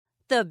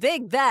the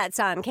Big Bets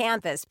on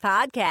Campus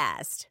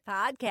podcast.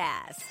 All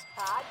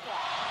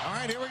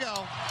right, here we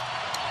go.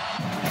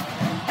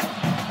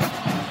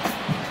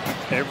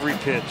 Every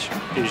pitch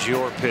is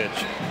your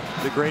pitch.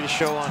 The greatest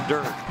show on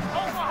dirt.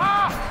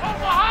 Omaha!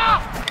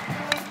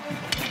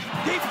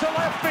 Deep to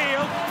left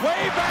field,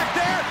 way back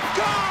there,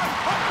 gone!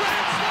 A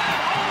grand slam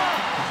homer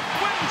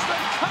wins the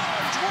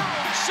College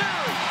World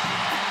Series!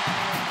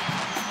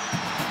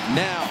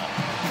 Now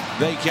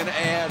they can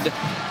add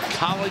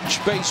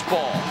college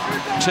baseball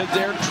to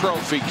their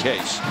trophy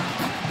case.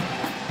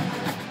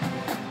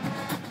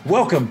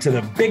 Welcome to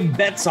the Big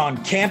Bets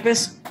on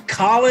Campus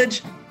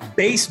college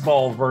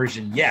baseball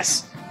version.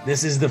 Yes,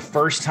 this is the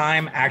first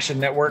time Action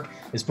Network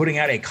is putting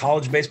out a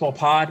college baseball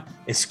pod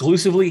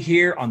exclusively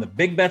here on the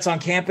Big Bets on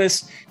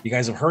Campus. You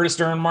guys have heard us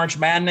during March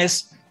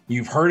Madness.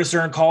 You've heard us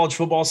during college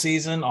football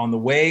season on the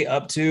way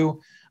up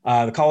to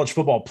the college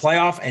football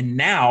playoff. And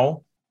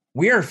now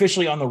we are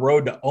officially on the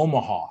road to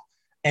Omaha.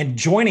 And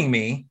joining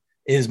me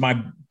is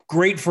my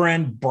great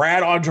friend,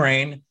 Brad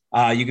Audrain.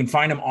 You can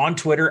find him on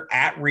Twitter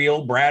at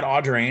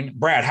 @RealBradAudrain.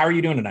 Brad, how are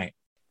you doing tonight?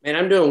 Man,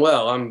 I'm doing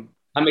well.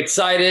 I'm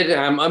excited,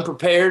 I'm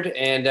unprepared,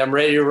 and I'm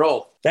ready to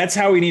roll. That's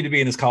how we need to be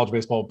in this college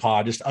baseball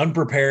pod, just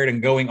unprepared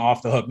and going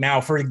off the hook.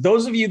 Now, for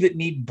those of you that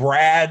need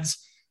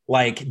Brad's,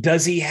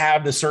 does he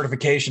have the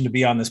certification to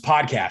be on this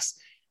podcast?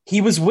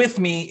 He was with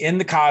me in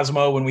the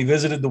Cosmo when we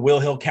visited the Will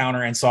Hill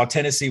counter and saw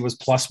Tennessee was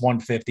plus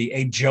 150,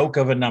 a joke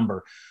of a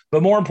number.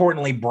 But more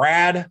importantly,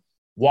 Brad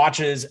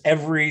watches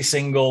every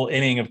single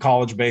inning of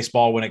college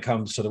baseball when it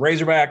comes to the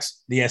Razorbacks,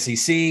 the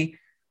SEC,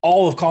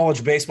 all of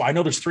college baseball. I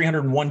know there's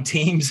 301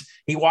 teams.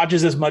 He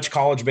watches as much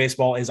college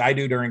baseball as I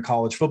do during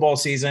college football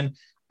season.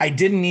 I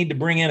didn't need to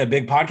bring in a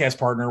big podcast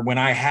partner when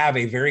I have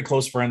a very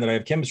close friend that I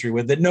have chemistry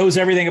with that knows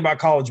everything about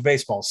college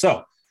baseball.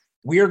 So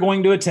we are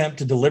going to attempt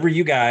to deliver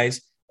you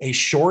guys a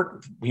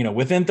short,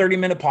 within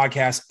 30-minute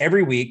podcast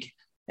every week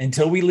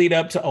until we lead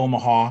up to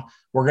Omaha.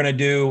 We're going to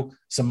do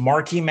some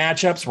marquee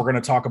matchups. We're going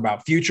to talk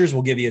about futures.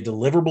 We'll give you a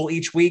deliverable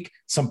each week,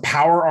 some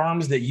power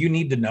arms that you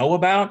need to know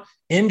about,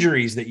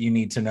 injuries that you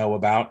need to know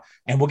about,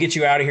 and we'll get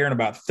you out of here in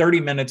about 30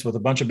 minutes with a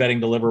bunch of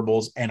betting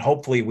deliverables. And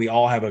hopefully we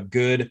all have a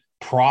good,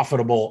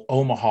 profitable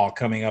Omaha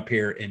coming up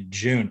here in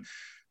June.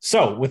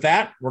 So with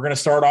that, we're going to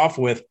start off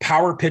with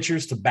power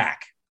pitchers to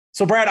back.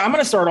 So Brad, I'm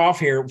going to start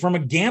off here from a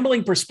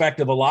gambling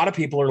perspective. A lot of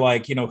people are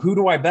like, who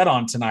do I bet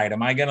on tonight?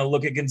 Am I going to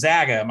look at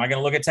Gonzaga? Am I going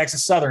to look at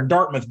Texas Southern,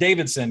 Dartmouth,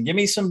 Davidson? Give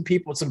me some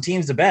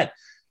teams to bet.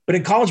 But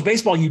in college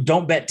baseball, you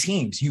don't bet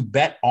teams, you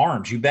bet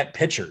arms, you bet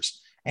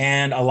pitchers.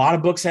 And a lot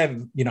of books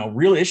have,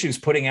 real issues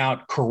putting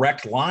out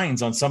correct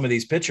lines on some of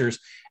these pitchers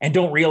and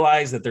don't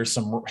realize that there's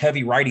some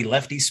heavy righty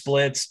lefty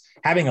splits.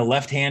 Having a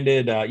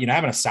left-handed,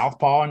 having a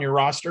southpaw on your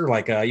roster,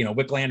 like,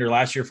 Wicklander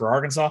last year for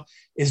Arkansas,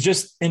 is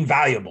just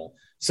invaluable.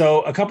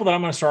 So a couple that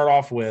I'm going to start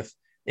off with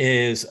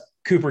is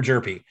Cooper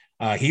Jerpy.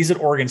 He's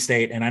at Oregon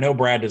State, and I know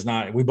Brad does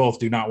not. We both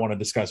do not want to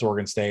discuss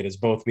Oregon State as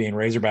both being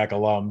Razorback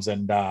alums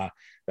and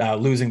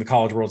losing the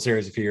College World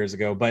Series a few years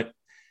ago. But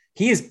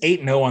he is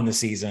 8-0 on the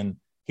season.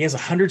 He has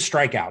 100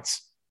 strikeouts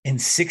in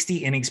 60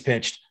 innings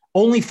pitched,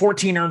 only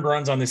 14 earned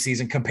runs on the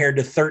season compared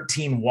to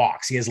 13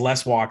 walks. He has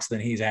less walks than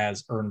he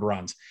has earned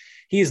runs.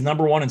 He is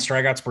number one in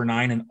strikeouts per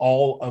nine in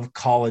all of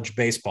college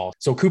baseball.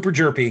 So Cooper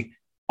Jerpy,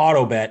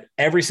 auto bet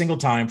every single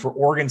time for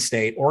Oregon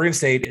State. Oregon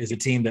State is a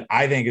team that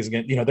I think is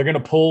going to, they're going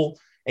to pull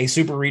a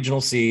super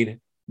regional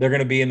seed. They're going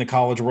to be in the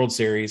College World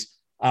Series.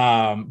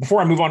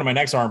 Before I move on to my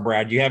next arm,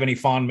 Brad, do you have any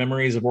fond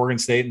memories of Oregon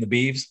State and the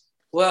Beavs?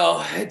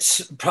 Well,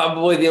 it's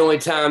probably the only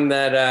time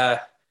that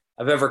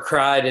I've ever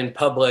cried in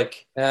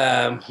public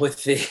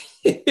with the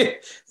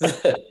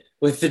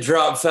with the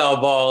drop foul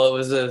ball. It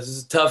was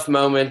a tough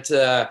moment.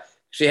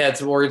 She had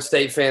some Oregon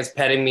State fans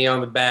patting me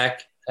on the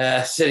back.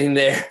 Sitting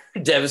there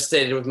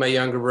devastated with my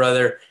younger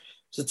brother.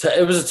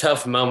 It was a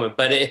tough moment,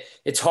 but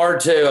it's hard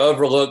to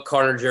overlook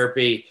Connor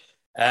Jerpy.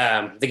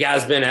 The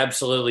guy's been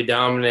absolutely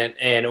dominant,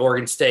 and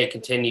Oregon State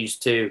continues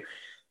to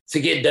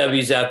get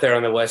W's out there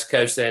on the West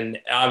Coast. And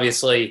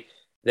obviously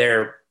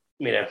they're,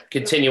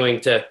 continuing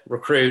to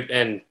recruit.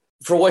 And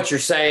for what you're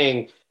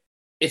saying,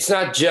 it's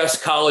not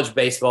just college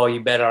baseball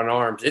you bet on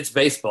arms. It's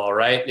baseball,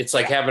 right? It's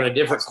like having a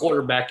different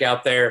quarterback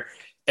out there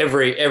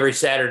every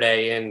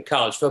Saturday in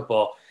college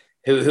football.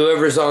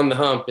 Whoever's on the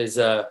hump is,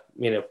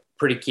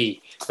 pretty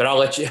key. But I'll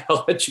let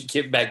you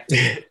get back to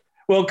it.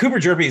 Well, Cooper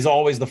Jerpy is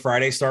always the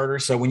Friday starter.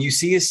 So when you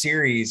see a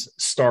series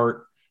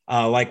start,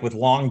 like with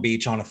Long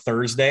Beach on a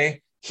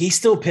Thursday, he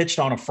still pitched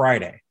on a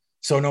Friday.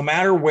 So no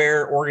matter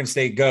where Oregon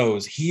State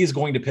goes, he is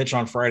going to pitch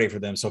on Friday for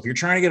them. So if you're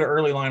trying to get an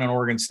early line on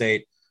Oregon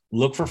State,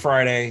 look for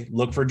Friday,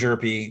 look for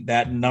Jerpy.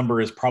 That number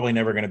is probably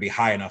never going to be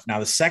high enough. Now,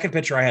 the second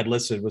pitcher I had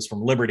listed was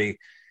from Liberty,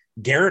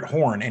 Garrett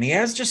Horn, and he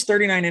has just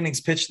 39 innings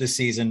pitched this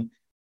season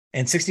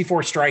and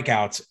 64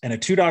 strikeouts and a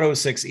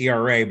 2.06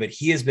 ERA, but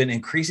he has been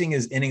increasing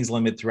his innings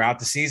limit throughout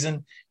the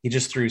season. He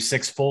just threw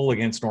 6 full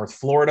against North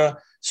Florida,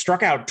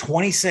 struck out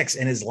 26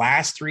 in his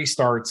last 3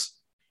 starts.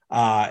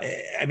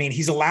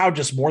 He's allowed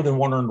just more than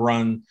 1 earned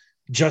run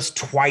just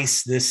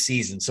twice this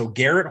season. So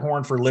Garrett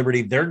Horn for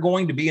Liberty, they're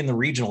going to be in the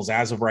regionals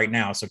as of right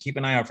now. So keep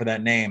an eye out for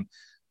that name.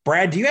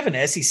 Brad, do you have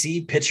an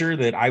SEC pitcher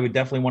that I would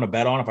definitely want to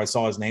bet on if I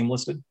saw his name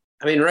listed?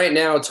 I mean, right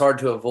now it's hard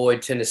to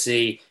avoid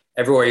Tennessee.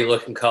 Everywhere you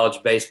look in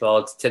college baseball,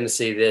 it's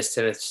Tennessee this,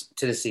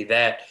 Tennessee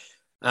that.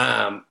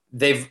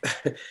 They've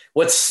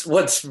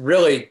what's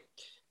really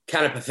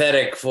kind of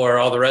pathetic for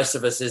all the rest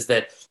of us is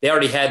that they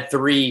already had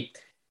 3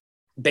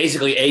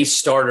 basically ace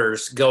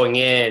starters going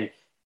in,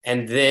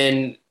 and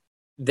then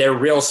their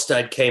real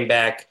stud came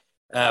back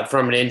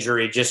from an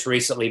injury just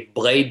recently,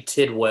 Blade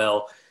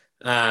Tidwell.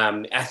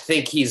 I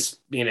think he's,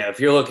 if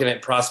you're looking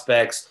at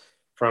prospects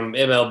from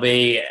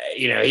MLB,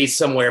 he's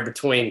somewhere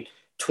between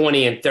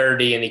 20 and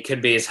 30, and he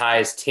could be as high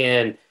as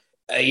 10.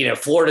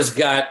 Florida's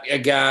got a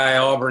guy,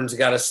 Auburn's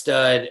got a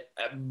stud,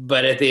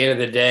 but at the end of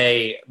the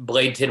day,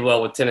 Blade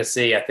Tidwell with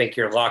Tennessee, I think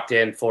you're locked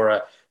in for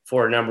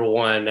a number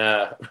one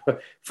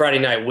Friday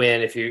night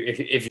win if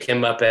you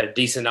came up at a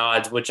decent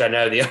odds, which I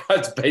know the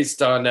odds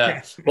based on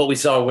what we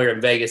saw when we were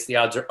in Vegas, the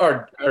odds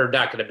are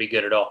not going to be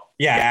good at all.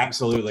 Yeah,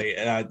 absolutely.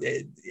 I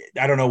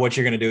don't know what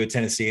you're going to do with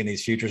Tennessee in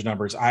these futures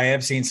numbers. I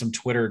have seen some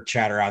Twitter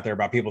chatter out there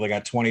about people that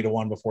got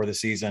 20-1 before the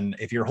season.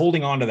 If you're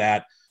holding on to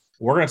that,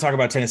 we're going to talk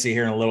about Tennessee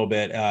here in a little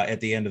bit at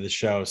the end of the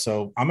show.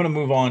 So I'm going to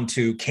move on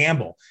to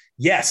Campbell.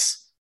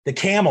 Yes, the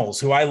Camels,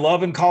 who I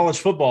love in college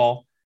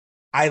football.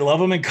 I love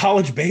them in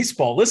college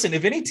baseball. Listen,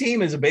 if any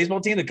team is a baseball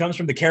team that comes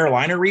from the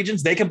Carolina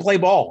regions, they can play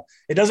ball.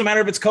 It doesn't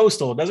matter if it's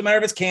Coastal. It doesn't matter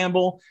if it's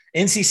Campbell,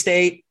 NC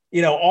State,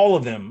 all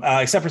of them,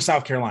 except for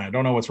South Carolina. I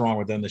don't know what's wrong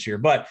with them this year.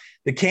 But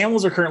the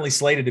Camels are currently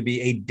slated to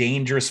be a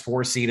dangerous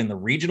 4 seed in the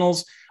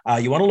regionals.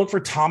 You want to look for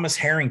Thomas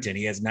Harrington.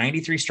 He has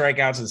 93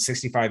 strikeouts and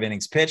 65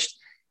 innings pitched.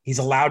 He's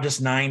allowed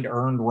just 9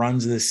 earned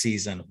runs this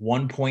season,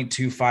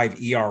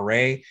 1.25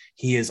 ERA.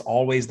 He is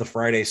always the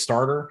Friday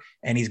starter,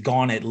 and he's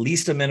gone at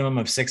least a minimum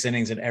of 6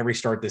 innings in every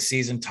start this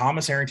season.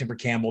 Thomas Harrington for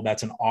Campbell,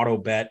 that's an auto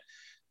bet.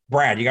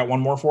 Brad, you got one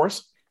more for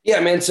us? Yeah,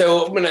 man.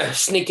 So I'm going to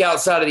sneak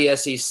outside of the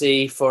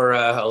SEC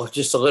for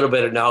just a little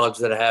bit of knowledge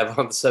that I have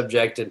on the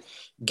subject. And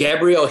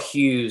Gabriel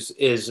Hughes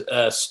is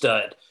a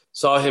stud.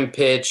 Saw him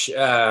pitch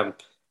a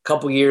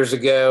couple years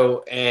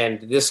ago,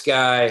 and this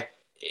guy,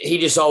 he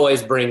just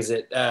always brings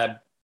it.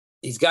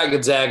 He's got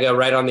Gonzaga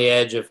right on the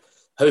edge of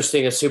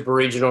hosting a super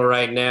regional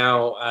right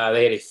now.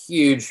 They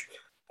had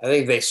I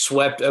think they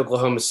swept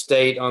Oklahoma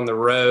State on the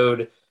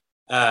road.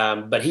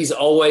 But he's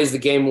always the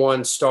game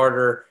 1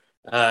 starter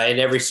in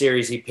every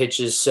series he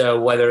pitches.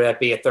 So whether that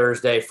be a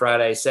Thursday,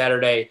 Friday,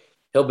 Saturday,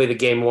 he'll be the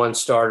game 1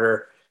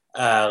 starter.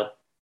 I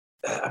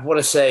want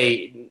to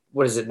say,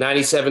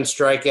 97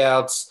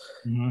 strikeouts.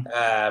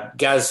 Mm-hmm.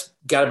 Guy's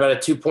got about a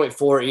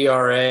 2.4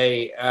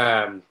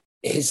 ERA.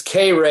 His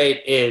K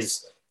rate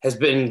has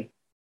been,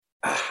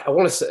 I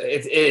want to say,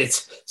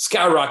 it's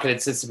skyrocketed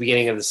since the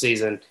beginning of the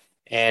season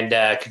and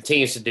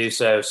continues to do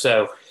so.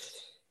 So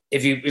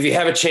if you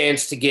have a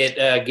chance to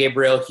get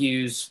Gabriel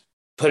Hughes,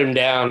 put him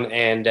down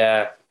and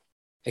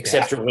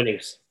accept your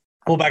winnings.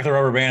 Pull back the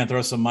rubber band and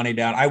throw some money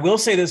down. I will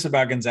say this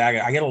about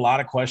Gonzaga. I get a lot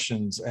of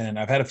questions, and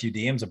I've had a few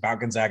DMs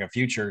about Gonzaga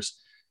futures.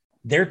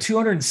 They're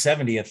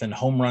 270th in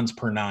home runs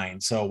per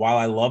 9. So while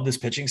I love this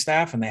pitching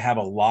staff and they have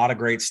a lot of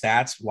great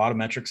stats, a lot of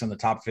metrics in the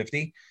top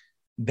 50,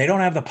 they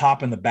don't have the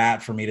pop in the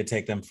bat for me to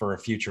take them for a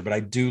future. But I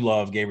do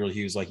love Gabriel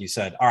Hughes, like you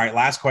said. All right,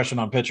 last question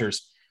on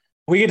pitchers.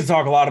 We get to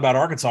talk a lot about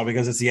Arkansas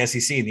because it's the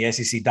SEC, and the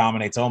SEC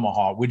dominates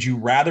Omaha. Would you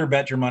rather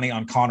bet your money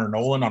on Connor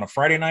Nolan on a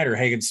Friday night or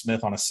Hagen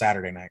Smith on a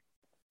Saturday night?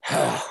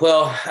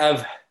 Well,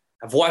 I've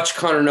watched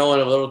Connor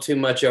Nolan a little too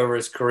much over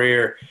his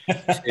career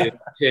to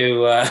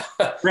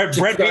Brett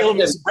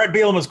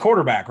Bielema is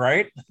quarterback,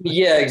 right?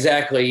 Yeah,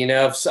 exactly.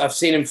 I've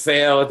seen him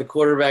fail at the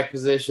quarterback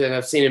position.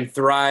 I've seen him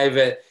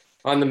thrive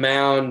on the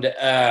mound.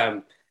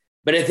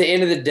 But at the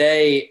end of the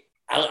day,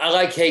 I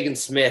like Hagen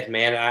Smith,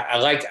 man. I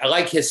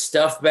like his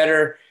stuff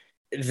better,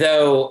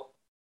 though.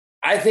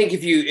 I think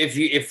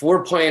if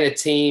we're playing a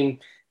team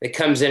that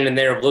comes in and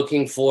they're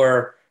looking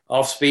for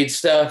off-speed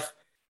stuff,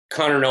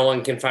 Connor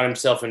Nolan can find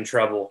himself in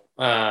trouble.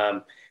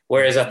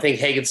 Whereas I think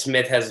Hagen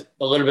Smith has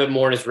a little bit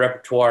more in his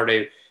repertoire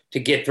to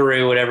get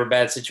through whatever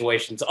bad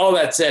situations. All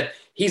that said,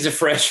 he's a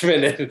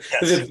freshman, and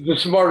yes, the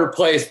smarter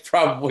play is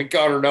probably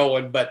Connor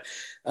Nolan. But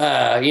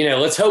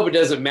let's hope it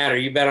doesn't matter.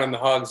 You bet on the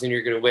Hogs, and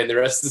you're going to win. The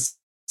rest of the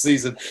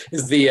season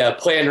is the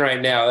plan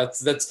right now.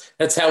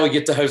 That's how we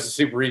get to host a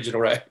super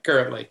regional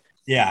currently.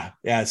 Yeah.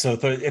 So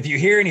if you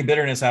hear any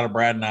bitterness out of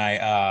Brad and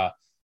I,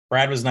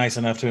 Brad was nice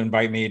enough to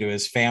invite me to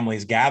his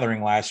family's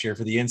gathering last year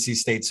for the NC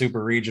State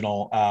Super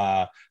Regional.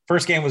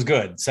 First game was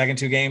good. Second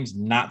 2 games,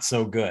 not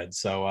so good.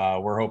 So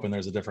we're hoping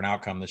there's a different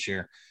outcome this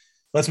year.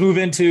 Let's move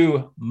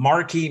into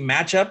marquee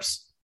matchups.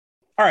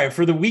 All right,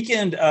 for the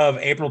weekend of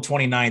April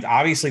 29th,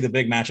 obviously the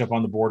big matchup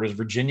on the board is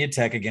Virginia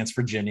Tech against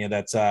Virginia.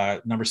 That's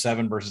number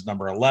 7 versus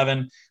number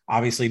 11.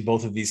 Obviously,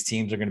 both of these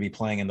teams are going to be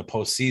playing in the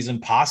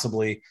postseason,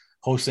 possibly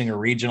hosting a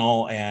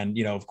regional. And,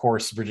 of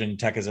course, Virginia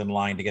Tech is in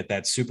line to get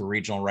that super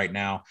regional right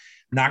now.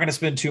 I'm not going to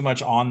spend too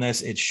much on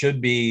this. It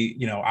should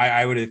be,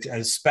 I would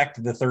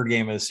expect the third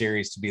game of the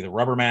series to be the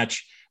rubber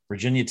match.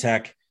 Virginia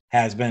Tech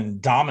has been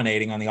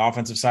dominating on the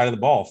offensive side of the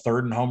ball,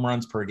 third in home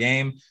runs per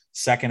game,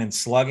 second in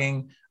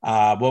slugging.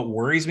 What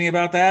worries me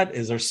about that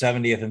is they're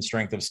 70th in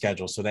strength of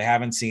schedule. So they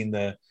haven't seen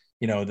the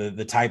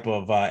type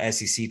of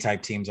SEC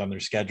type teams on their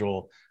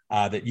schedule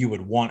that you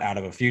would want out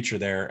of a future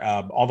there.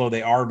 Although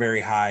they are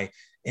very high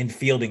in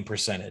fielding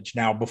percentage.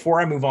 Now, before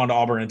I move on to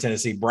Auburn and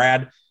Tennessee,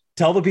 Brad,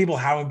 tell the people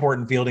how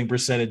important fielding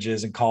percentage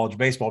is in college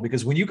baseball,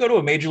 because when you go to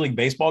a Major League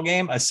Baseball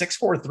game, a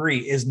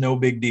 6.43 is no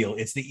big deal.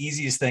 It's the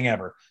easiest thing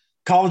ever.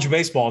 College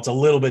baseball, it's a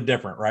little bit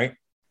different, right?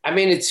 I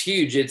mean, it's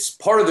huge. It's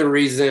part of the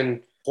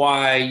reason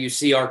why you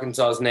see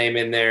Arkansas's name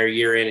in there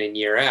year in and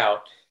year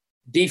out.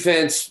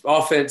 Defense,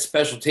 offense,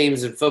 special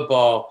teams in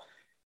football,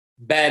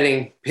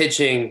 batting,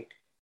 pitching,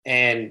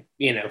 and,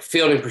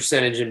 fielding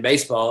percentage in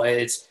baseball.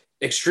 It's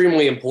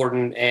extremely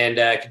important and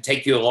can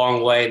take you a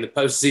long way in the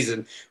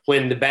postseason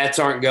when the bats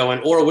aren't going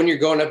or when you're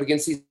going up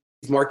against these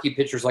marquee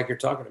pitchers like you're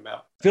talking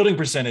about. Fielding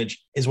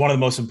percentage is one of the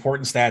most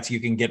important stats you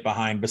can get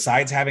behind.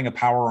 Besides having a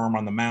power arm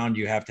on the mound,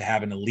 you have to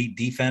have an elite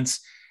defense.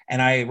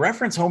 And I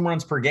reference home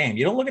runs per game.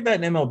 You don't look at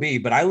that in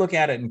MLB, but I look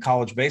at it in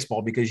college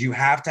baseball because you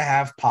have to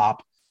have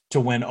pop to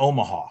win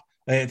Omaha.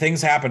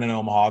 Things happen in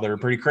Omaha that are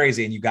pretty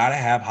crazy, and you got to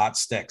have hot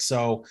sticks.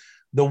 So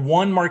the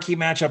one marquee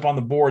matchup on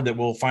the board that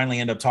we'll finally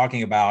end up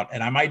talking about,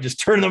 and I might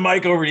just turn the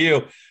mic over to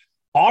you.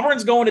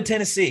 Auburn's going to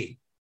Tennessee,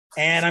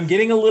 and I'm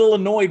getting a little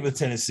annoyed with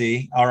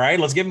Tennessee. All right,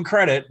 let's give them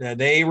credit.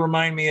 They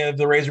remind me of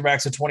the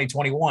Razorbacks of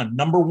 2021.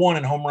 Number 1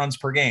 in home runs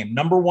per game,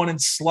 number 1 in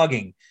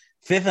slugging,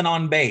 5th in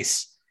on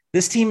base.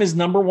 This team is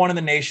number 1 in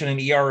the nation in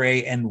ERA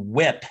and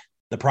WHIP.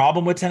 The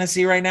problem with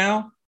Tennessee right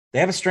now, they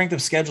have a strength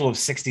of schedule of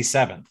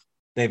 67th.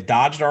 They've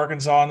dodged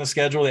Arkansas on the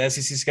schedule, the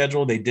SEC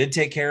schedule. They did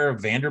take care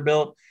of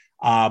Vanderbilt.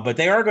 But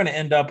they are going to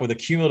end up with a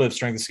cumulative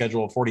strength of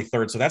schedule of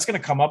 43rd. So that's going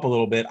to come up a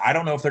little bit. I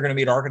don't know if they're going to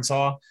meet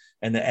Arkansas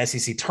in the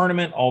SEC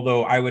tournament,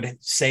 although I would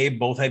say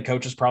both head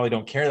coaches probably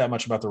don't care that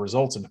much about the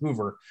results in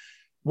Hoover.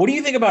 What do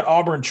you think about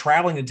Auburn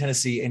traveling to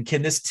Tennessee? And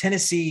can this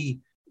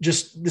Tennessee,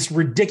 just this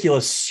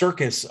ridiculous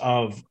circus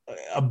of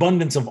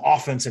abundance of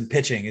offense and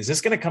pitching, is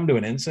this going to come to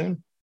an end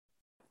soon?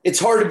 It's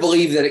hard to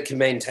believe that it can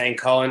maintain,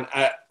 Colin.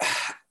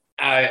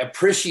 I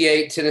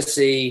appreciate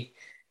Tennessee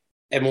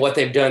and what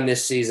they've done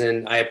this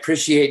season. I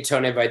appreciate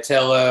Tony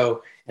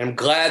Vitello, and I'm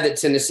glad that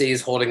Tennessee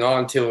is holding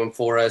on to him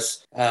for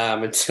us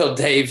until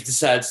Dave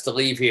decides to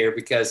leave here,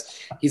 because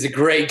he's a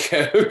great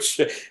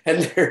coach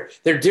and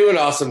they're doing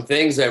awesome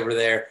things over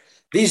there.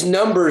 These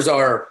numbers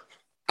are,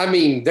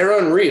 they're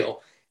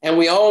unreal. And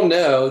we all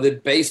know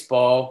that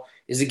baseball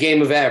is a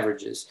game of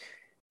averages.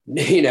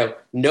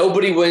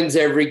 Nobody wins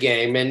every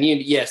game. And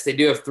yes, they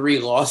do have 3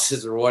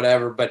 losses or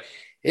whatever, but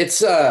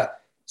it's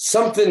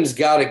something's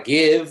got to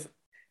give.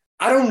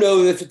 I don't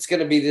know if it's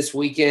going to be this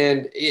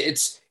weekend.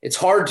 It's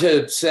hard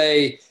to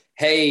say,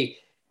 hey,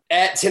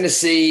 at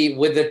Tennessee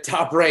with the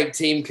top-ranked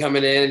team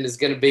coming in is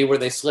going to be where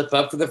they slip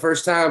up for the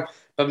first time.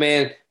 But,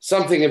 man,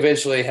 something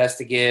eventually has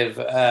to give.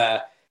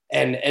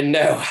 And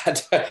no,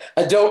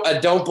 I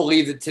don't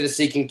believe that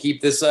Tennessee can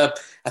keep this up.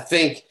 I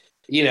think,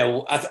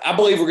 I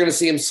believe we're going to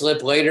see them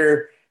slip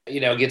later,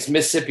 against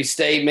Mississippi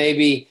State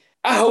maybe.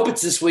 I hope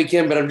it's this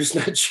weekend, but I'm just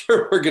not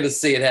sure we're going to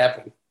see it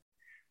happen.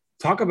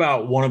 Talk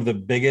about one of the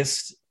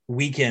biggest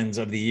weekends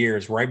of the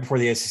years right before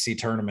the SEC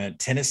tournament.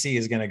 Tennessee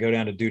is going to go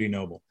down to Dudy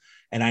Noble.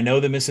 And I know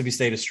that Mississippi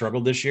State has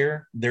struggled this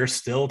year. They're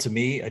still, to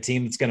me, a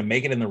team that's going to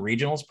make it in the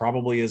regionals,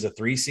 probably as a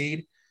 3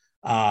 seed.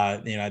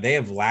 They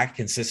have lacked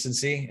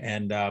consistency,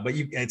 but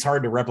it's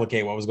hard to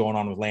replicate what was going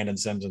on with Landon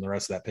Sims and the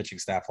rest of that pitching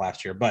staff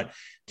last year. But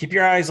keep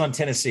your eyes on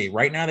Tennessee.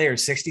 Right now, they are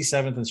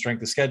 67th in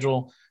strength of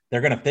schedule.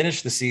 They're going to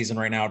finish the season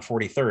right now at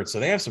 43rd. So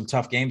they have some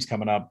tough games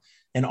coming up.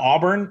 And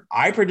Auburn,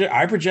 I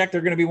project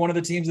they're going to be one of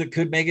the teams that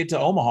could make it to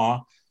Omaha,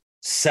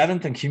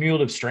 7th in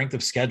cumulative strength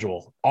of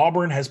schedule.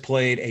 Auburn has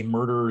played a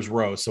murderer's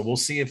row. So we'll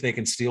see if they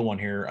can steal one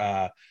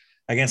here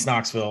against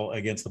Knoxville,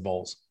 against the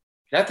Bulls.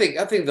 I think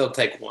they'll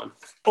take one.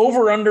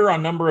 Over under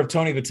on number of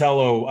Tony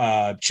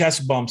Vitello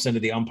chest bumps into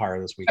the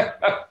umpire this weekend.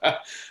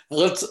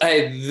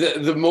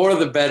 The more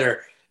the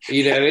better.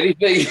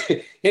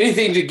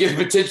 Anything to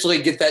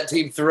potentially get that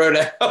team thrown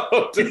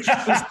out.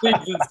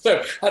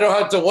 So I don't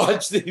have to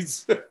watch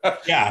these.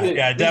 Yeah,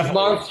 definitely. These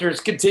monsters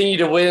continue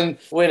to win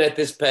at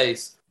this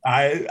pace.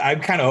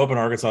 I'm kind of hoping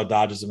Arkansas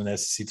dodges them in the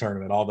SEC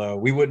tournament, although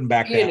we wouldn't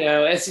back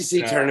down.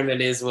 SEC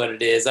tournament is what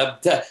it is.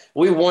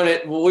 We won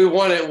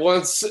it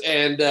once,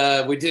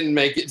 and we didn't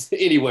make it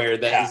anywhere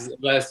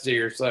last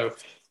year. So,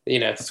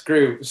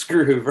 screw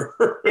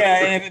Hoover.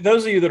 Yeah, and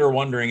those of you that are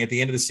wondering, at the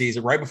end of the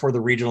season, right before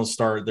the regionals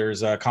start,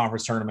 there's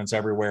conference tournaments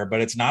everywhere, but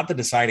it's not the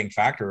deciding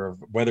factor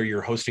of whether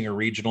you're hosting a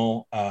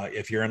regional,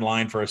 if you're in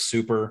line for a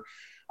super.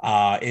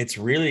 It's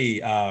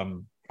really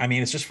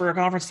it's just for a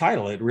conference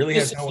title. It really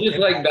has no just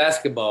like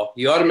basketball.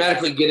 You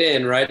automatically get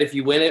in, right, if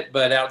you win it.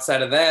 But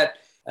outside of that,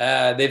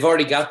 they've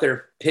already got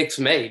their picks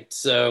made.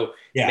 So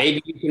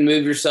maybe you can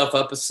move yourself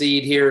up a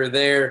seed here or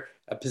there,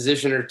 a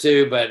position or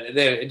two, but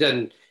it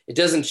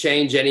doesn't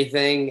change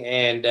anything.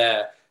 And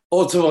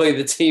ultimately,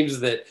 the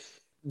teams that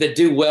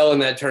do well in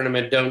that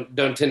tournament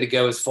don't tend to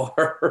go as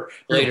far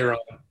later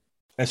on.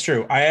 That's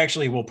true. I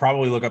actually will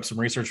probably look up some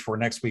research for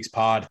next week's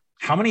pod.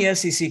 How many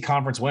SEC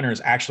conference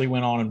winners actually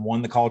went on and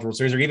won the College World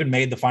Series or even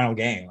made the final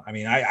game? I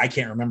mean, I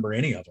can't remember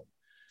any of them.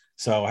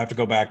 So I have to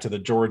go back to the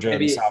Georgia.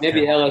 Maybe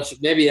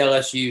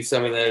LSU,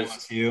 some of those.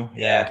 LSU,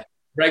 yeah.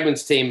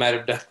 Bregman's team might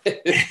have done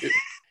it.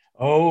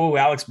 Oh,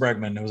 Alex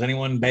Bregman. Was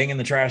anyone banging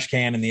the trash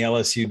can in the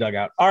LSU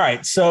dugout? All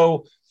right,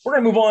 so we're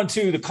going to move on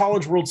to the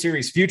College World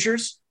Series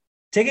futures.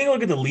 Taking a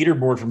look at the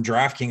leaderboard from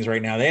DraftKings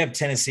right now, they have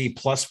Tennessee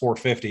plus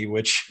 450,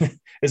 which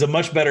is a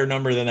much better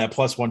number than that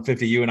plus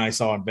 150 you and I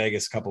saw in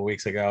Vegas a couple of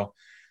weeks ago.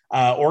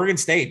 Oregon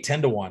State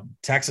 10-1,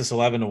 Texas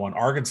 11-1,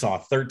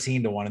 Arkansas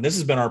 13-1, and this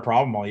has been our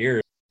problem all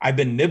year. I've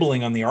been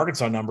nibbling on the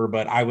Arkansas number,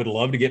 but I would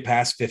love to get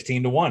past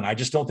 15-1. I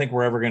just don't think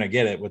we're ever going to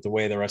get it with the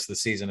way the rest of the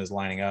season is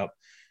lining up.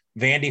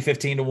 Vandy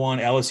 15-1,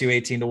 LSU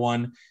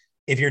 18-1.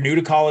 If you're new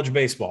to college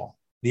baseball,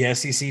 the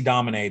SEC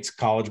dominates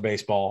college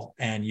baseball,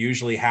 and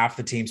usually half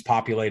the teams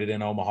populated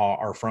in Omaha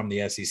are from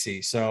the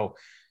SEC. So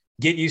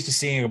get used to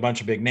seeing a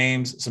bunch of big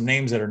names, some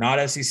names that are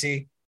not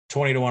SEC,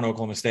 20-1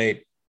 Oklahoma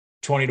State,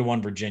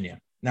 20-1 Virginia.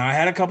 Now, I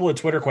had a couple of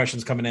Twitter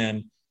questions coming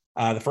in.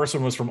 The first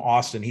one was from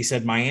Austin. He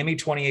said Miami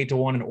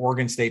 28-1 and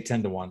Oregon State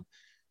 10-1.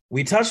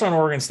 We touched on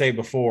Oregon State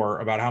before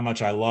about how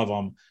much I love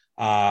them.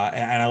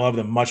 And I love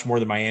them much more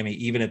than Miami,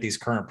 even at these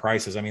current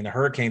prices. I mean, the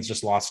Hurricanes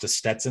just lost to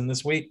Stetson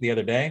this week, the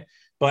other day,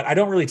 but I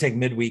don't really take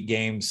midweek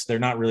games. They're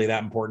not really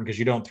that important because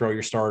you don't throw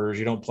your starters.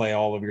 You don't play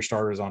all of your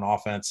starters on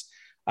offense.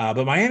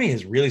 But Miami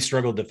has really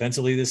struggled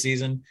defensively this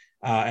season,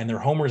 and their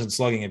homers and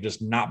slugging have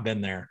just not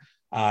been there.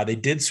 They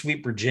did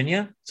sweep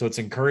Virginia, so it's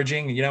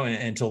encouraging,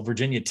 until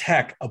Virginia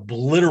Tech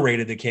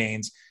obliterated the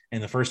Canes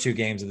in the first two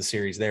games of the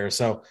series there.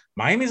 So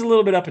Miami's a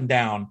little bit up and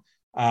down.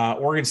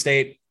 Oregon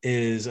State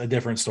is a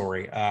different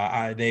story.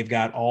 They've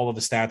got all of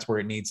the stats where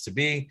it needs to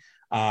be.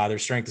 Their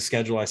strength of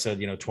schedule, I said,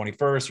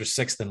 21st or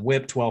 6th in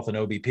WHIP, 12th in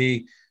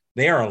OBP.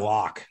 They are a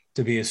lock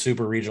to be a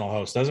super regional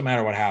host. Doesn't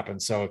matter what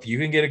happens. So if you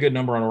can get a good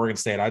number on Oregon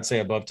State, I'd say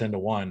above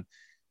 10-1,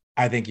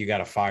 I think you got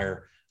to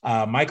fire.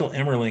 Michael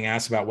Emmerling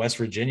asked about West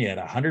Virginia at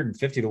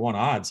 150-1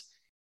 odds.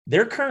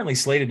 They're currently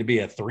slated to be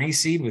a 3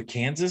 seed with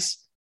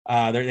Kansas.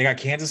 They got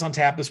Kansas on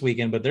tap this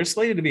weekend, but they're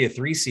slated to be a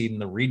 3 seed in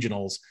the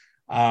regionals.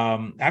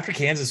 After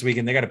Kansas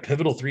weekend, they got a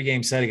pivotal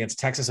 3-game set against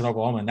Texas and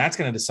Oklahoma, and that's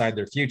going to decide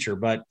their future.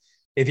 But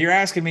if you're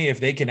asking me if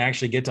they can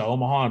actually get to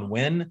Omaha and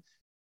win,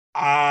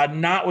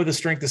 not with a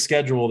strength of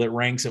schedule that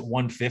ranks at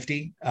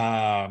 150,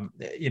 and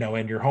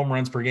your home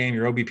runs per game,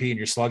 your OBP and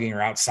your slugging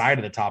are outside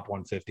of the top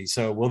 150.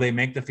 So will they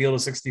make the field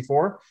of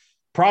 64?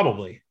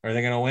 Probably. Are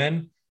they going to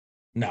win?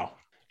 No.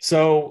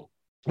 So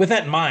with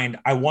that in mind,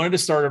 I wanted to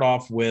start it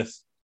off with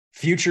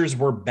futures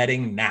we're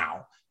betting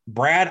now.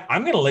 Brad,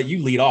 I'm going to let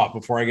you lead off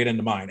before I get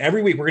into mine.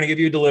 Every week, we're going to give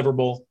you a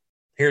deliverable.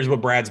 Here's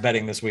what Brad's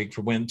betting this week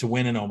to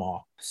win in Omaha.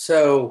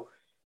 So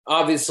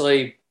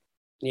obviously,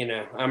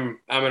 I'm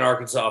an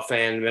Arkansas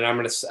fan, but I'm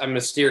going to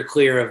steer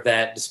clear of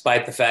that,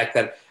 despite the fact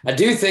that I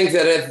do think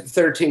that at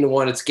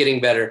 13-1, it's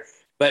getting better.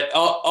 But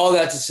all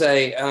that to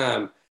say,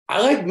 I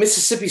like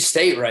Mississippi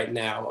State right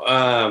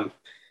now.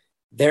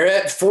 They're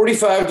at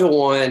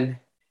 45-1,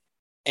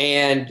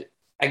 and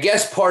I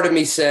guess part of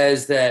me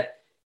says that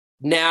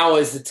now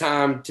is the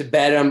time to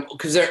bet them,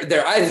 because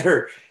they're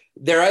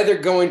either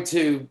going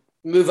to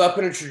move up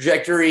in a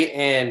trajectory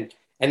and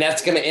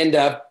that's going to end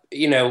up,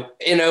 in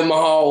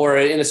Omaha or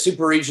in a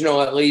super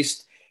regional at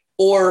least,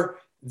 or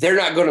they're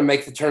not going to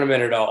make the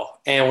tournament at all.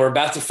 And we're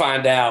about to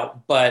find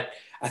out. But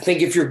I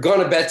think if you're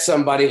going to bet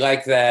somebody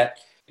like that,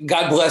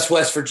 God bless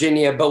West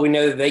Virginia, but we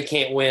know that they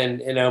can't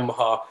win in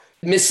Omaha.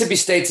 Mississippi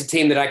State's a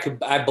team that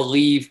I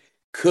believe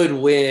could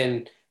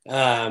win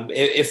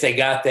if they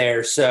got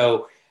there.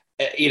 So,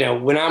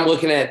 when I'm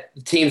looking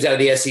at teams out of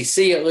the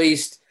SEC, at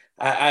least,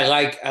 I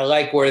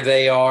like where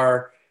they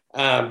are.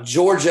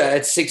 Georgia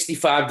at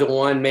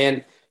 65-1,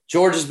 man.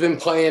 Georgia's been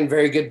playing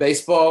very good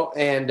baseball,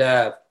 and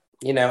I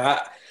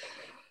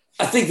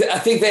think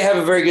they have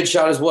a very good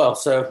shot as well.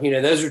 So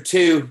those are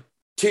two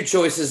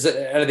choices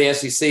out of the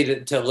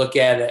SEC to look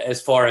at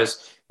as far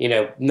as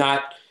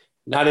not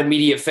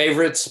immediate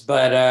favorites,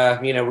 but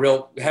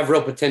have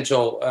real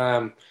potential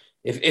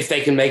if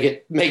they can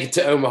make it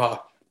to Omaha.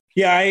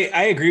 Yeah,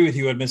 I agree with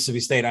you at Mississippi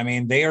State. I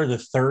mean, they are the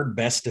third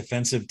best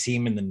defensive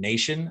team in the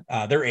nation.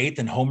 They're 8th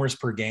in homers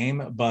per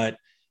game, but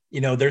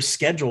their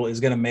schedule is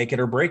going to make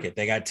it or break it.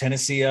 They got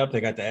Tennessee up. They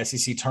got the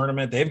SEC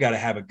tournament. They've got to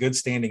have a good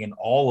standing in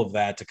all of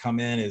that to come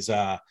in as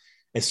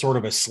sort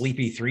of a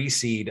sleepy 3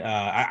 seed.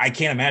 I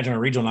can't imagine a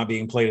regional not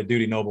being played at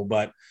Duty Noble,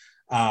 but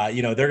they're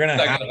going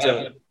to have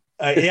to.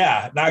 Not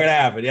going to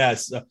happen.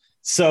 Yes.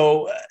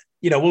 So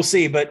we'll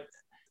see. But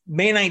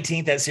May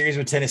 19th, that series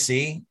with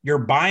Tennessee, you're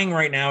buying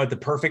right now at the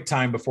perfect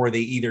time before they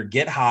either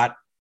get hot,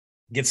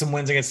 get some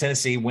wins against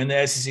Tennessee, win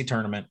the SEC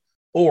tournament,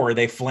 or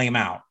they flame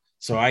out.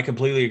 So I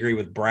completely agree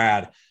with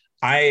Brad.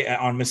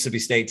 On Mississippi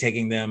State,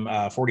 taking them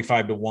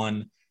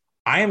 45-1.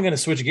 I am going to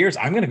switch gears.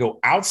 I'm going to go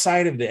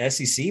outside of the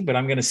SEC, but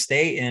I'm going to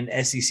stay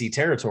in SEC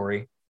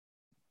territory.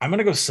 I'm going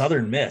to go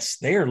Southern Miss.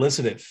 They are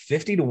listed at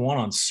 50-1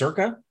 on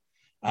Circa.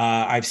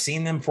 I've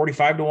seen them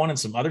 45-1 in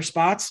some other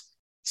spots.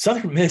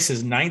 Southern Miss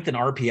is 9th in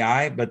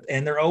RPI,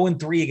 and they're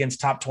 0-3 against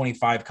top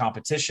 25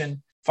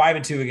 competition,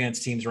 5-2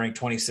 against teams ranked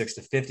 26th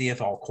to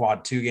 50th, all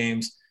quad 2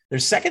 games. They're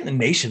second in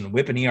the nation in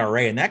whip and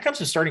ERA, and that comes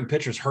to starting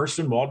pitchers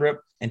Hurston Waldrep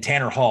and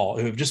Tanner Hall,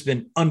 who have just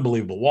been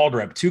unbelievable.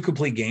 Waldrep, 2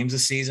 complete games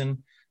this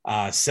season,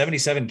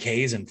 77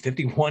 Ks and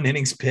 51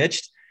 innings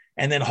pitched.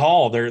 And then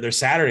Hall, their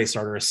Saturday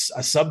starter, a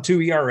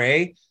sub-2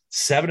 ERA,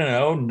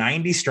 7-0,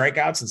 90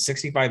 strikeouts and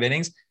 65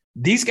 innings.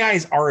 These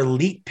guys are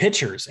elite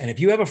pitchers. And if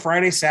you have a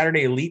Friday,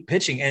 Saturday elite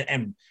pitching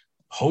and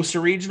host a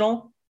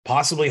regional,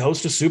 possibly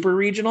host a super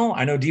regional,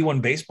 I know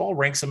D1 Baseball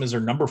ranks them as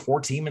their number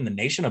 4 team in the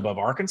nation above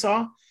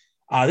Arkansas.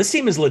 This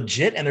team is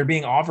legit, and they're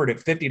being offered at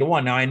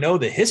 50-1. Now, I know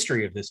the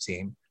history of this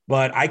team,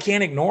 but I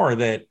can't ignore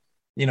that,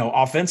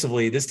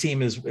 offensively, this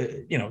team is,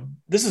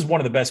 this is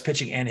one of the best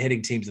pitching and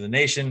hitting teams in the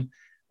nation.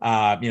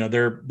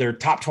 Their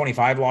top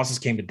 25 losses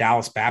came to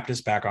Dallas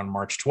Baptist back on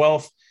March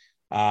 12th.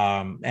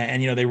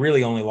 They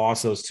really only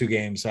lost those 2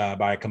 games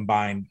by a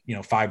combined,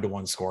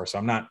 5-1 score. So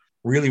I'm not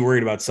really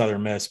worried about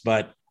Southern Miss,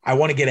 but I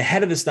want to get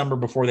ahead of this number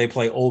before they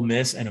play Ole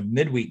Miss in a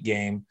midweek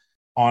game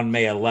on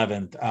May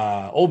 11th.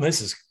 Ole Miss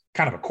is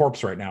kind of a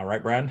corpse right now,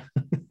 right, Brad?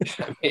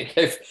 I mean,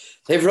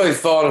 they've really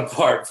fallen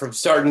apart from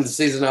starting the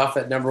season off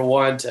at number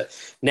 1 to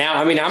now.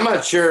 I mean, I'm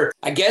not sure.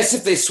 I guess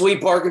if they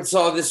sweep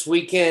Arkansas this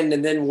weekend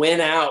and then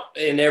win out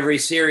in every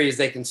series,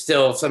 they can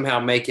still somehow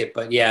make it.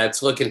 But yeah,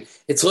 it's looking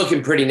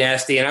pretty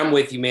nasty. And I'm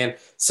with you, man.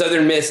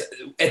 Southern Miss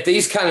at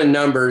these kind of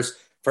numbers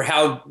for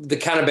how the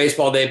kind of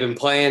baseball they've been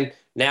playing,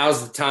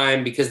 now's the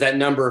time, because that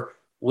number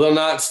will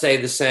not stay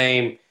the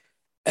same,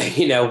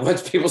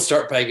 once people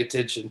start paying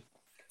attention.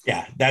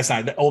 Yeah,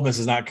 Ole Miss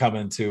is not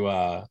coming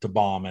to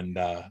bomb and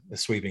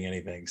sweeping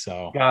anything.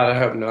 So God, I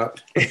hope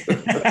not.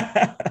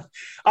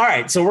 All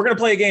right, so we're going to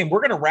play a game.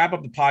 We're going to wrap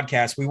up the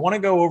podcast. We want to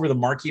go over the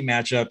marquee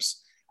matchups,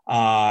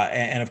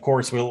 and of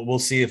course, we'll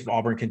see if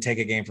Auburn can take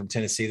a game from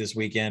Tennessee this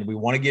weekend. We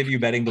want to give you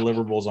betting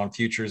deliverables on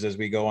futures as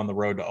we go on the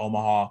road to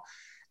Omaha,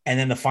 and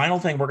then the final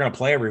thing we're going to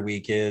play every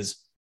week is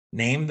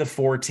name the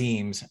 4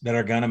 teams that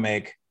are going to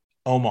make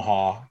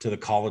Omaha to the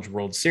College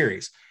World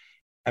Series.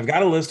 I've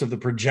got a list of the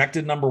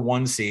projected number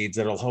 1 seeds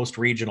that will host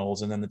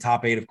regionals, and then the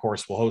top 8, of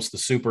course, will host the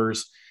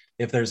supers.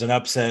 If there's an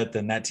upset,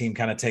 then that team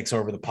kind of takes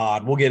over the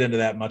pod. We'll get into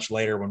that much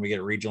later when we get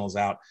regionals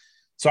out.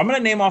 So I'm going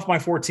to name off my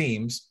 4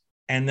 teams,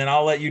 and then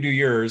I'll let you do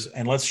yours,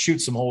 and let's shoot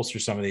some holes through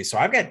some of these. So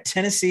I've got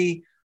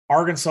Tennessee,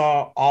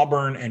 Arkansas,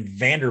 Auburn, and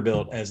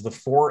Vanderbilt as the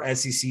 4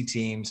 SEC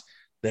teams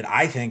that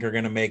I think are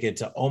going to make it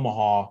to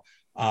Omaha.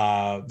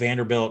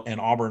 Vanderbilt and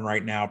Auburn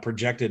right now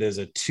projected as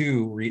a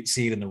 2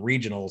 seed in the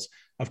regionals.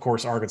 Of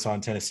course, Arkansas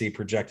and Tennessee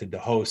projected to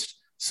host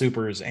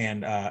supers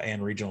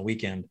and regional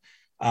weekend.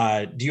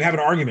 Do you have an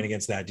argument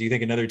against that? Do you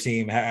think another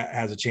team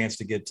has a chance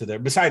to get to there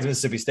besides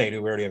Mississippi State,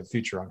 who we already have a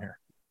future on here?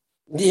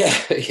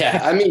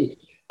 Yeah. I mean,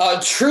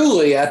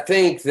 truly, I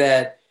think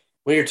that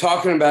when you're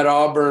talking about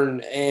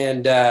Auburn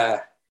and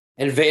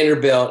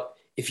Vanderbilt,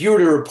 if you were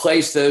to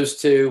replace those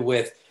 2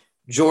 with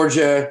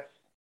Georgia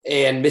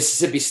and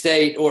Mississippi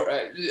State, or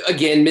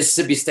again,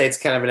 Mississippi State's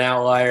kind of an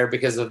outlier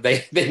because of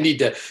they need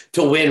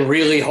to win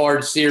really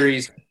hard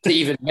series to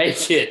even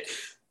make it.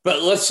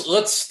 But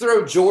let's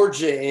throw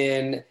Georgia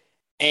in,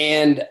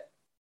 and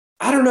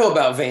I don't know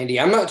about Vandy.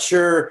 I'm not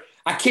sure.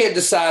 I can't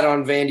decide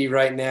on Vandy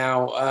right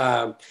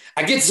now.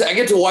 I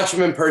get to watch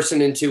them in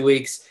person in 2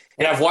 weeks,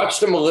 and I've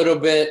watched them a little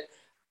bit.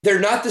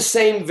 They're not the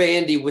same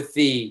Vandy with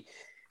the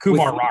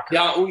Kumar Rocker.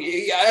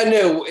 I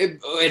know,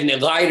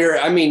 and lighter.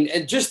 I mean,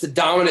 and just the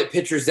dominant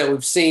pitchers that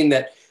we've seen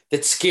that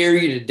scare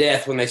you to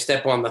death when they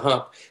step on the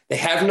hump. They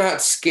have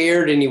not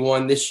scared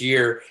anyone this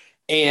year,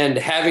 and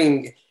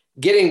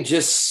getting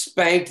just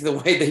spanked the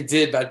way they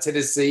did by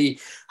Tennessee,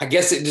 I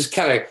guess it just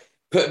kind of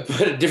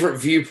put a different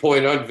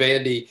viewpoint on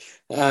Vandy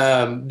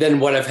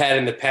than what I've had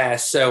in the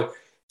past. So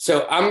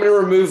I'm going to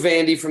remove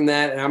Vandy from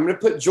that, and I'm going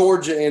to put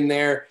Georgia in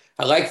there.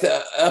 I like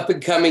the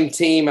up-and-coming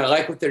team. I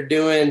like what they're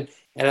doing.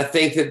 And I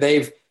think that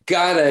they've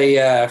got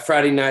a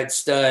Friday night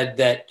stud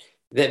that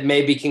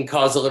maybe can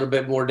cause a little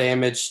bit more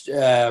damage,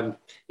 in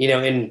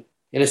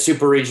a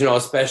super regional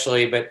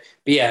especially. But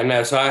yeah,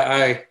 no. So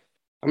I'm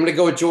going to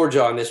go with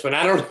Georgia on this one.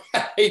 I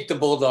hate the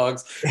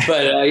Bulldogs,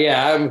 but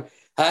I'm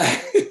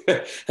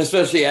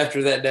especially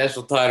after that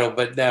national title.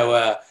 But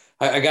no,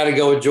 I got to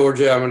go with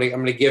Georgia. I'm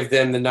going to give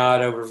them the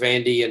nod over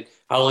Vandy, and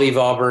I'll leave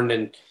Auburn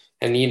and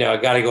I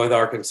got to go with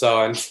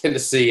Arkansas and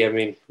Tennessee. I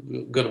mean,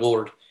 good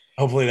Lord.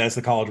 Hopefully that's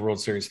the College World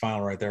Series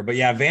final right there. But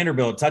yeah,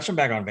 Vanderbilt, touching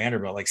back on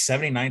Vanderbilt, like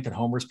 79th in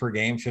homers per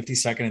game,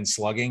 52nd in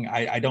slugging.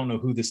 I don't know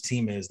who this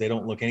team is. They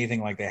don't look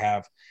anything like they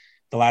have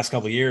the last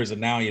couple of years. And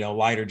now,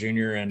 Leiter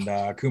Jr.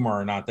 and Kumar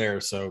are not there.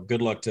 So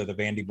good luck to the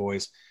Vandy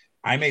boys.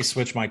 I may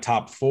switch my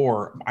top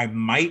 4. I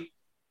might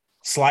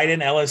slide in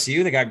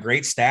LSU. They got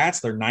great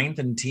stats. They're 9th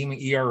in team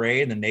ERA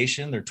in the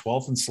nation. They're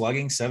 12th in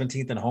slugging,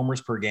 17th in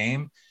homers per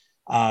game.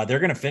 They're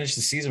going to finish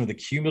the season with a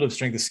cumulative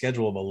strength of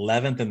schedule of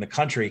 11th in the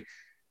country.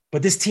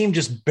 But this team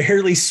just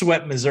barely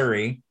swept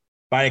Missouri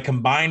by a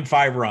combined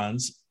 5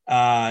 runs.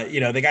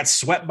 They got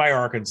swept by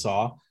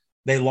Arkansas.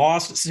 They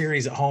lost a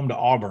series at home to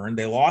Auburn.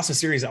 They lost a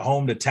series at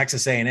home to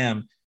Texas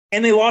A&M,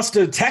 and they lost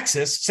to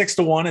Texas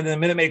 6-1 in the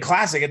Minute Maid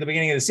Classic at the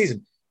beginning of the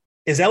season.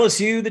 Is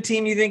LSU the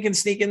team you think can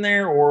sneak in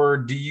there, or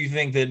do you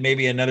think that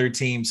maybe another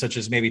team such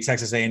as maybe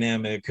Texas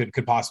A&M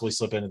could possibly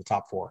slip into the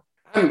top 4?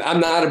 I'm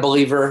not a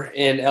believer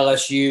in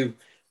LSU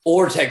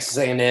or Texas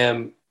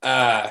A&M.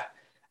 I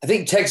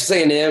think Texas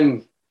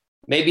A&M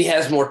maybe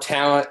has more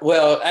talent.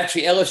 Well,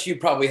 actually, LSU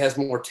probably has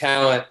more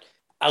talent.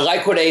 I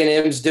like what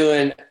A&M's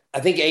doing. I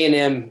think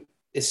A&M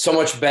is so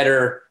much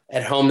better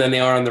at home than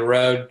they are on the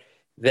road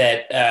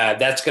that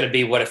that's going to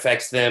be what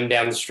affects them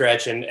down the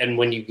stretch. And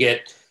when you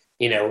get –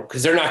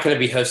 because they're not going to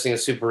be hosting a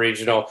super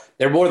regional.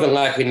 They're more than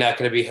likely not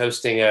going to be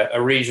hosting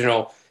a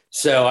regional.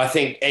 So I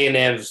think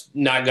A&M's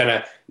they're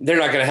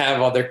not going to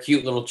have all their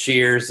cute little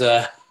cheers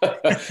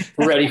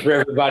ready for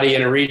everybody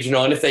in a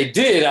regional. And if they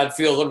did, I'd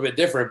feel a little bit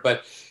different.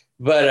 But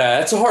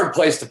it's a hard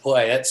place to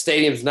play. That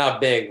stadium's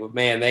not big, but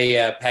man,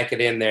 they pack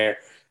it in there.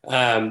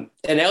 And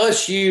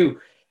LSU,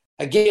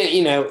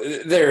 again,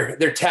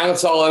 their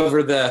talent's all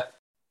over the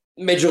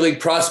Major League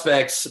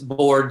Prospects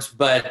boards,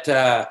 but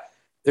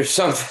there's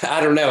something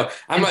I don't know.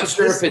 I'm not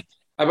sure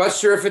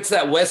if it's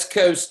that West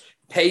Coast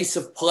pace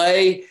of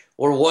play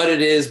or what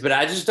it is, but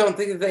I just don't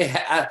think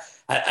that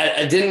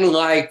I didn't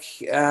like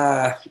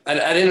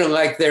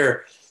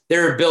their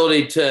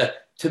ability to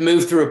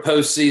move through a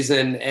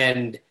postseason,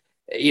 and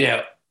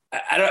I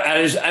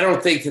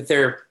don't think that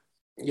they're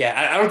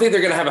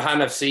going to have a high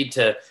enough seed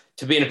to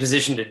be in a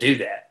position to do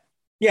that.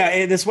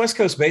 Yeah, this West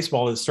Coast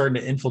baseball is starting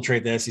to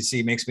infiltrate the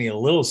SEC. Makes me a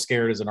little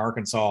scared as an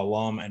Arkansas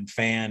alum and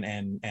fan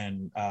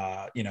and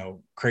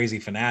crazy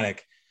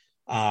fanatic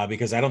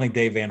because I don't think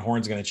Dave Van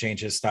Horn's going to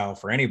change his style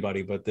for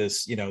anybody. But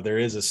this, there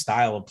is a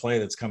style of play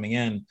that's coming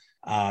in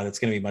that's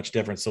going to be much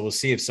different. So we'll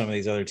see if some of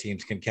these other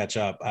teams can catch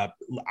up.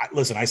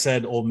 Listen, I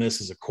said Ole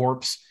Miss is a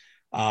corpse.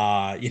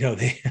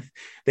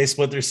 They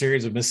split their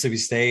series with Mississippi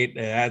State.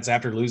 That's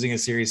after losing a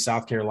series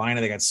South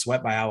Carolina. They got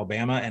swept by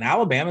Alabama, and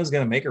Alabama is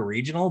going to make a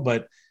regional,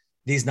 but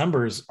these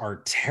numbers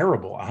are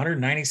terrible.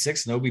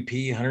 196 in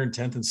OBP,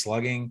 110th in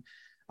slugging.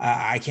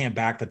 I can't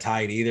back the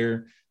Tide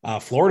either.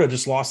 Florida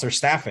just lost their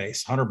staff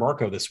ace, Hunter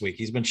Barco, this week.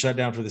 He's been shut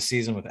down for the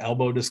season with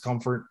elbow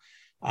discomfort.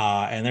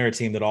 And they're a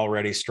team that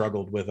already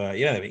struggled with they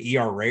have an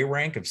ERA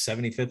rank of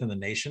 75th in the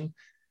nation.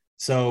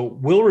 So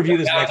we'll review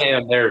this.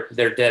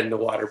 They're dead in the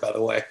water, by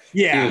the way.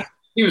 Yeah.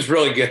 He was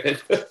really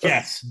good.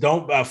 Yes.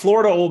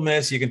 Florida, Ole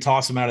Miss, you can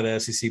toss them out of the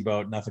SEC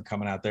boat. Nothing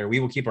coming out there. We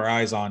will keep our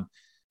eyes on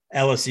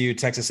LSU,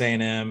 Texas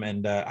A&M,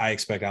 and I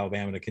expect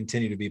Alabama to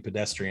continue to be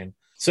pedestrian.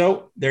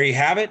 So there you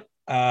have it.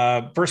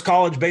 First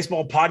college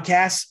baseball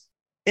podcast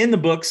in the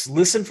books.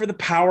 Listen for the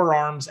power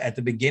arms at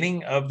the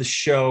beginning of the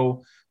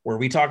show where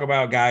we talk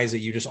about guys that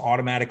you just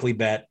automatically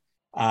bet.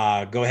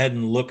 Go ahead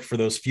and look for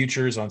those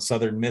futures on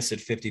Southern Miss at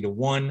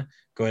 50-1.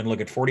 Go ahead and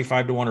look at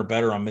 45-1 or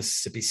better on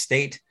Mississippi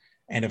State.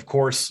 And of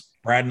course,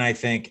 Brad and I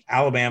think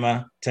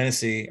Alabama,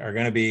 Tennessee are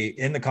going to be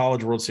in the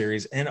College World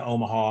Series in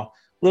Omaha. A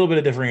little bit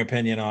of differing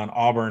opinion on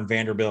Auburn,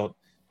 Vanderbilt,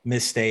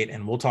 Miss State,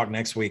 and we'll talk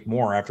next week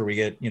more after we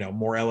get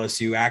more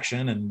LSU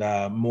action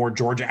and more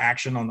Georgia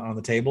action on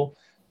the table.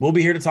 We'll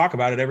be here to talk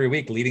about it every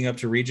week leading up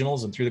to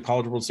regionals and through the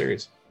College World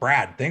Series.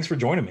 Brad, thanks for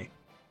joining me.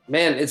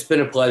 Man, it's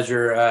been a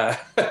pleasure.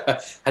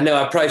 I know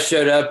I probably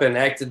showed up and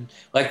acted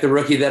like the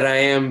rookie that I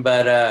am,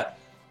 but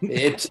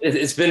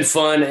it's been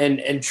fun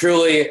and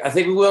truly, I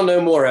think we will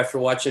know more after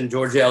watching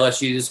Georgia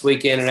LSU this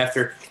weekend and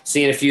after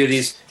seeing a few of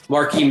these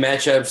marquee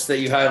matchups that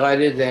you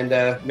highlighted.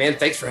 And man,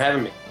 thanks for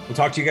having me. We'll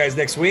talk to you guys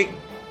next week.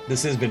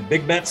 This has been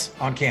Big Bets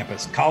on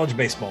Campus, college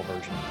baseball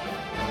version.